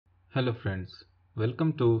Hello friends,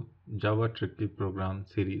 welcome to Java Tricky Program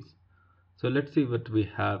series. So let's see what we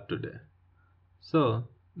have today. So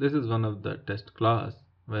this is one of the test class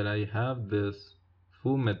where I have this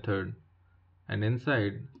foo method and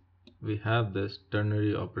inside we have this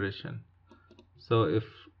ternary operation. So if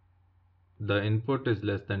the input is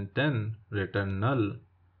less than 10, return null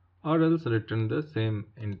or else return the same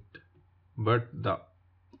int. But the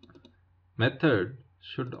method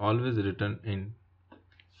should always return int.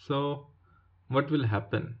 So what will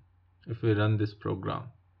happen if we run this program?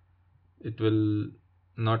 It will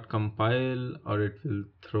not compile or it will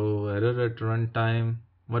throw error at runtime.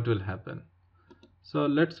 What will happen? So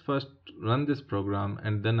let's first run this program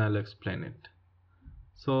and then I'll explain it.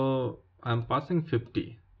 So I'm passing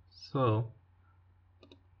 50. So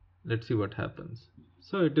let's see what happens.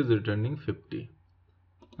 So it is returning 50.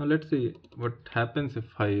 Now let's see what happens if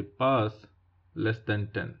I pass less than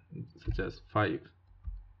 10, such as 5.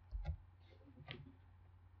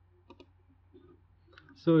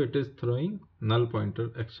 So it is throwing null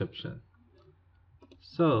pointer exception.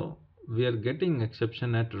 So we are getting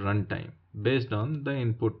exception at runtime based on the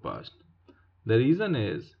input passed. The reason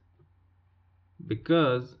is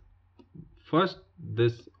because first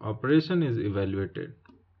this operation is evaluated.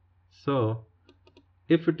 So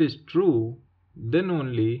if it is true, then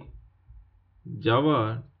only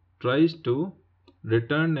Java tries to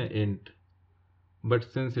return an int. But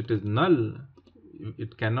since it is null,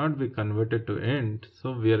 it cannot be converted to int,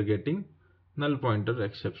 so we are getting null pointer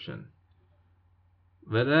exception.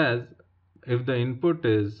 Whereas if the input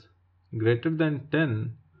is greater than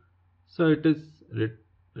 10, so it is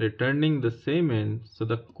returning the same int, so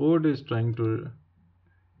the code is trying to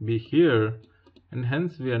be here and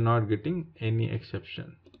hence we are not getting any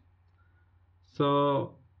exception.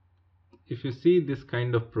 So if you see this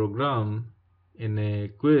kind of program in a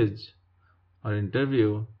quiz or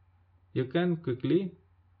interview, you can quickly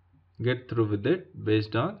get through with it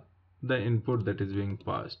based on the input that is being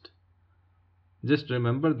passed. Just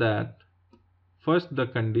remember that first the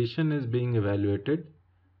condition is being evaluated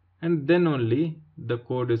and then only the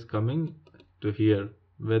code is coming to here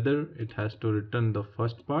whether it has to return the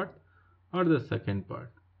first part or the second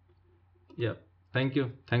part. Yeah, thank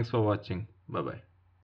you. Thanks for watching. Bye bye.